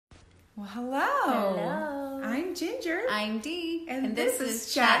Well, hello. Hello. I'm Ginger. I'm Dee. And this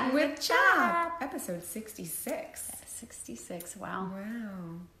is Chatting with Chap, episode 66. 66. Wow. Wow.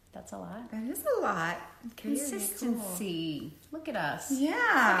 That's a lot. That is a lot. Consistency. Look at us. Yeah. Look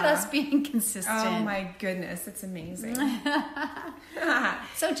at us being consistent. Oh my goodness, it's amazing.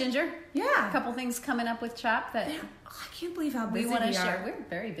 So, Ginger. Yeah. A couple things coming up with Chap that I can't believe how busy we want to we share. are. We're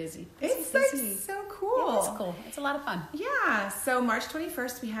very busy. It's busy. like so cool. Yeah, it's cool. It's a lot of fun. Yeah, so March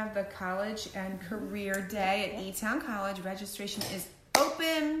 21st, we have the College and Career Day at E-Town College. Registration is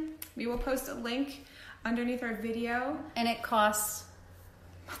open. We will post a link underneath our video. And it costs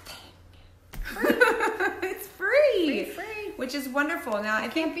Nothing. It's free. free. Which is wonderful. Now, I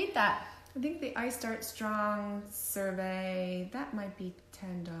Can't beat that. think the I Start Strong survey, that might be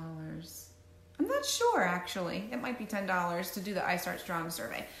 $10. I'm not sure, actually. It might be $10 to do the I Start Strong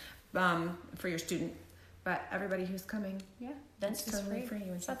survey for your student. But everybody who's coming, Yeah, that's it's just totally free. free.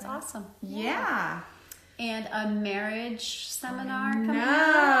 You want to That's check that out? awesome. Yeah. And a marriage seminar coming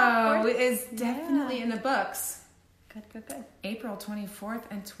No, up. it is definitely in the books. Good. April 24th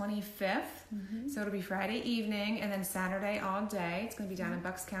and 25th. So it'll be Friday evening and then Saturday all day. It's going to be down in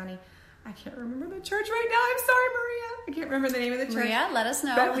Bucks County. I can't remember the church right now. I'm sorry, Maria. I can't remember the name of the church. Maria, let us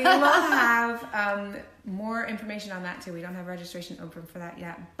know. But we will have more information on that too. We don't have registration open for that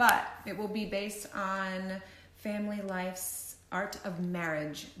yet. But it will be based on Family Life's Art of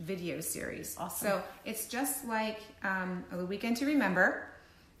Marriage video series. Awesome. So it's just like a weekend to remember,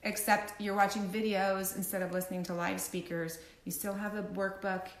 except you're watching videos instead of listening to live speakers. You still have the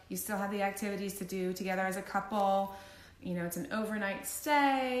workbook. You still have the activities to do together as a couple. You know, it's an overnight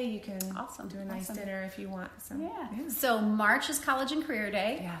stay. You can do a nice dinner if you want. So, Yeah. So March is College and Career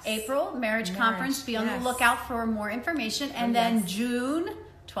Day. Yes. April, Marriage Conference. Be on the lookout for more information. And then June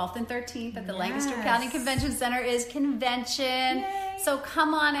 12th and 13th at the Lancaster County Convention Center is convention. Yay. So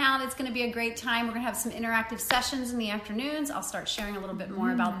come on out. It's going to be a great time. We're going to have some interactive sessions in the afternoons. I'll start sharing a little bit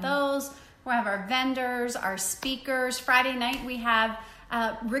more about those. We'll have our vendors, our speakers. Friday night we have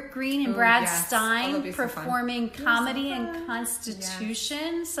Rick Green and Brad Stein performing Comedy and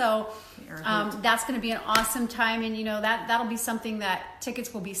Constitution. Yes. So that's going to be an awesome time. And, you know, that'll be something that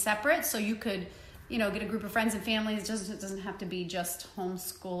tickets will be separate. So you could, you know, get a group of friends and families. It doesn't have to be just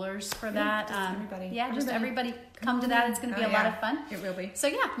homeschoolers for that. Just everybody come to that. It's going to be a lot of fun. It will be. So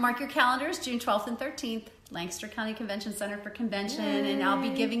yeah, mark your calendars, June 12th and 13th, Lancaster County Convention Center for convention. Yay. And I'll be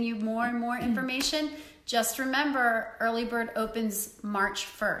giving you more and more information. Just remember, early bird opens March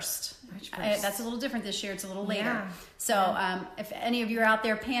 1st. That's a little different this year. It's a little later. Yeah. So if any of you are out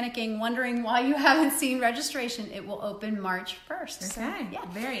there panicking, wondering why you haven't seen registration, it will open March 1st. Okay. So, yeah.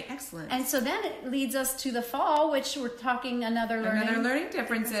 Very excellent. And so then it leads us to the fall, which we're talking another learning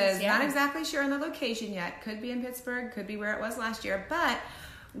differences. Yeah. Not exactly sure on the location yet. Could be in Pittsburgh. Could be where it was last year. But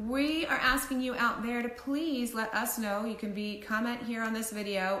we are asking you out there to please let us know. You can comment here on this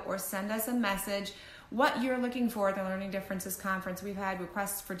video or send us a message what you're looking for at the Learning Differences Conference. We've had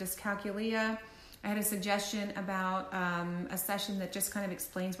requests for dyscalculia. I had a suggestion about a session that just kind of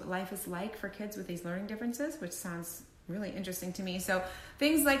explains what life is like for kids with these learning differences, which sounds really interesting to me. So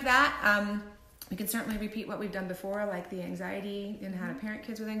things like that. We can certainly repeat what we've done before, like the anxiety and how to parent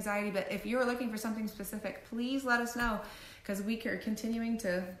kids with anxiety. But if you're looking for something specific, please let us know, because we are continuing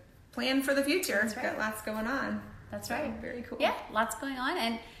to plan for the future. That's right. Got lots going on. That's right. Very cool. Yeah, lots going on.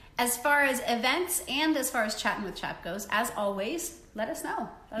 And as far as events and as far as Chatting with Chap goes, as always, let us know.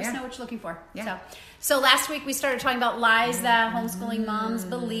 Let us know what you're looking for. Yeah. So last week we started talking about lies that homeschooling moms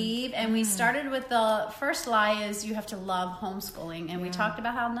believe, and we started with the first lie is you have to love homeschooling, and we talked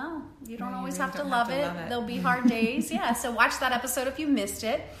about how no, you don't always have to love it. There'll be hard days. Yeah, so watch that episode if you missed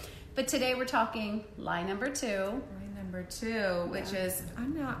it. But today we're talking lie number 2. Lie number 2, which is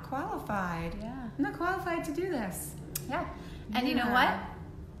I'm not qualified. Yeah. I'm not qualified to do this. Yeah. And you know what?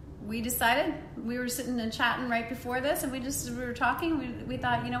 We decided, we were sitting and chatting right before this, and we were talking, we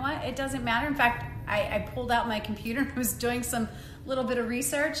thought, you know what, it doesn't matter. In fact, I pulled out my computer and was doing some little bit of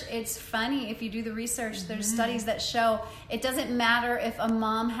research. It's funny, if you do the research, there's studies that show it doesn't matter if a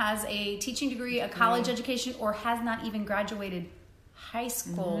mom has a teaching degree, a college education, or has not even graduated high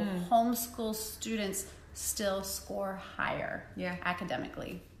school. Homeschool students still score higher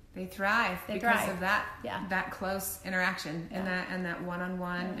academically. They thrive because of that close interaction and that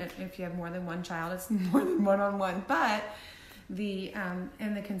one-on-one. If you have more than one child, it's more than one-on-one. But the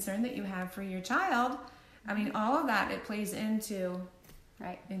and the concern that you have for your child, I mean, all of that, it plays into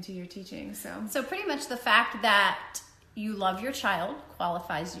your teaching. So pretty much the fact that you love your child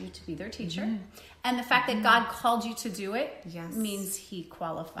qualifies you to be their teacher. And the fact that God called you to do it means he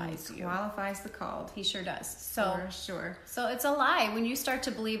qualifies you. Qualifies the called. He sure does. So For sure. So it's a lie. When you start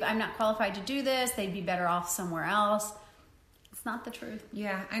to believe I'm not qualified to do this, they'd be better off somewhere else. It's not the truth.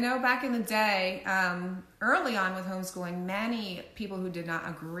 Yeah, I know back in the day, early on with homeschooling, many people who did not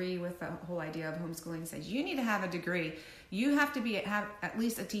agree with the whole idea of homeschooling said, you need to have a degree. You have to have at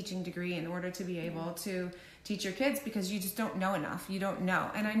least a teaching degree in order to be able to teach your kids, because you just don't know enough. You don't know.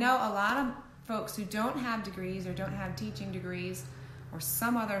 And I know a lot of folks who don't have degrees or don't have teaching degrees or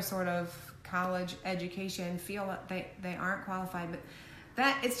some other sort of college education feel that they aren't qualified, but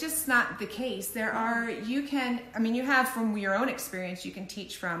that it's just not the case. There are, you have from your own experience, you can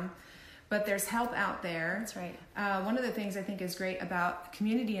teach from, but there's help out there. That's right. One of the things I think is great about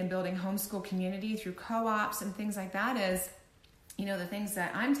community and building homeschool community through co-ops and things like that is, the things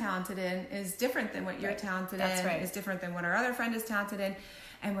that I'm talented in is different than what you're talented in. Right. Is different than what our other friend is talented in.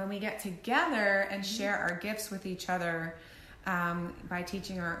 And when we get together and share our gifts with each other, by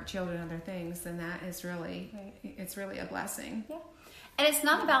teaching our children other things, then that is really, it's really a blessing. Yeah. And it's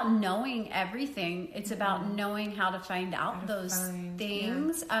not about knowing everything. It's about knowing how to find out those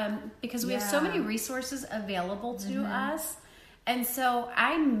things. Because we have so many resources available to us. And so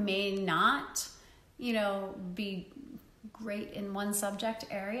I may not, be great in one subject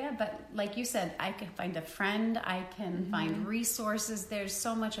area, but like you said, I can find a friend, I can find resources. There's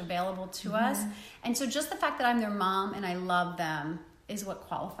so much available to us. And so just the fact that I'm their mom and I love them is what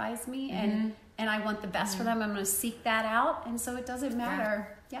qualifies me. And I want the best for them. I'm going to seek that out. And so it doesn't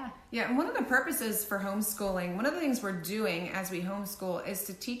matter. Yeah. And one of the purposes for homeschooling, one of the things we're doing as we homeschool is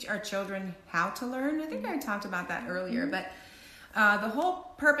to teach our children how to learn. I think I talked about that earlier, but the whole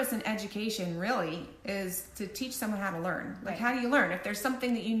purpose in education really is to teach someone how to learn. Like, how do you learn? If there's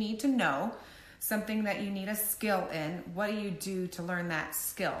something that you need to know, something that you need a skill in, what do you do to learn that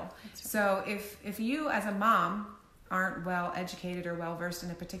skill? Right. So if you as a mom aren't well educated or well versed in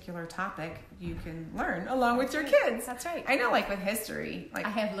a particular topic, you can learn along with your kids. That's right. I know, like with history, like I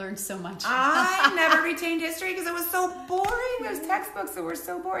have learned so much. I never retained history because it was so boring. Those textbooks that were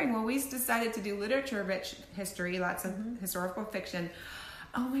so boring. Well, we decided to do literature-rich history, lots of historical fiction.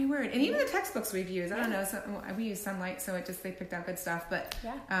 Oh my word! And even the textbooks we've used. I don't know. So we use Sunlight, so they picked out good stuff. But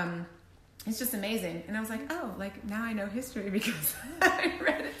it's just amazing. And I was like, oh, like now I know history because I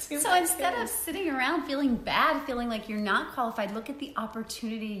read it too much. So instead of sitting around feeling bad, feeling like you're not qualified, look at the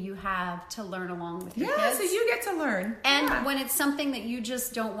opportunity you have to learn along with your kids. Yeah, so you get to learn. And when it's something that you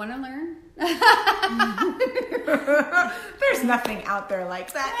just don't want to learn. There's nothing out there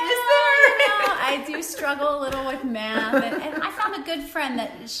like that, is there? I do struggle a little with math. And I found a good friend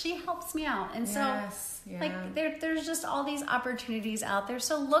that she helps me out. And so... like there's just all these opportunities out there,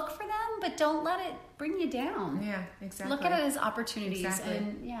 so look for them, but don't let it bring you down. Yeah, exactly. Look at it as opportunities.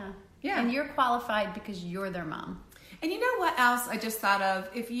 And and you're qualified because you're their mom. And you know what else I just thought of?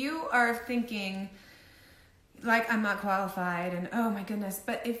 If you are thinking like, I'm not qualified and oh my goodness,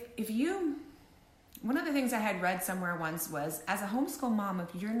 but if you, one of the things I had read somewhere once was, as a homeschool mom,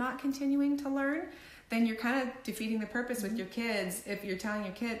 if you're not continuing to learn, then you're kind of defeating the purpose with your kids. If you're telling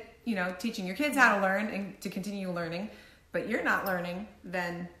your kid, teaching your kids how to learn and to continue learning, but you're not learning,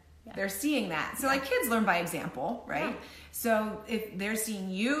 then they're seeing that. So like kids learn by example, right? Yeah. So if they're seeing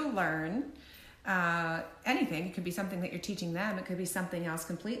you learn anything, it could be something that you're teaching them. It could be something else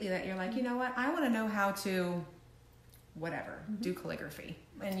completely that you're like, you know what? I want to know how to do calligraphy.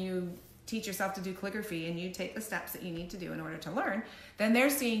 And you teach yourself to do calligraphy and you take the steps that you need to do in order to learn. Then they're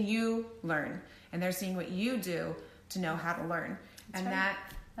seeing you learn and they're seeing what you do to know how to learn. That's and right.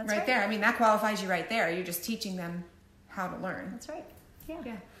 That's right there. I mean, that qualifies you right there. You're just teaching them how to learn. That's right.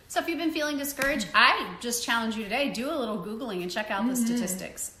 Yeah. So if you've been feeling discouraged, I just challenge you today, do a little Googling and check out the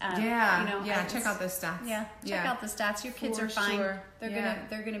statistics. Check out the stats. Check out the stats. Your kids are fine. Sure.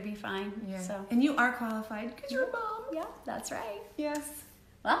 They're gonna be fine. Yeah. So. And you are qualified because you're a mom. Yeah, that's right. Yes.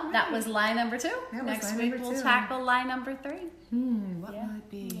 Well, that was lie number 2. Next week we'll tackle lie number 3. What will it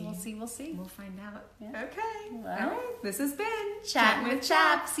be? We'll see. We'll find out. Yeah. Okay. Well, all right. This has been Chatting with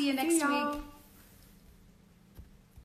Chap. See you next week.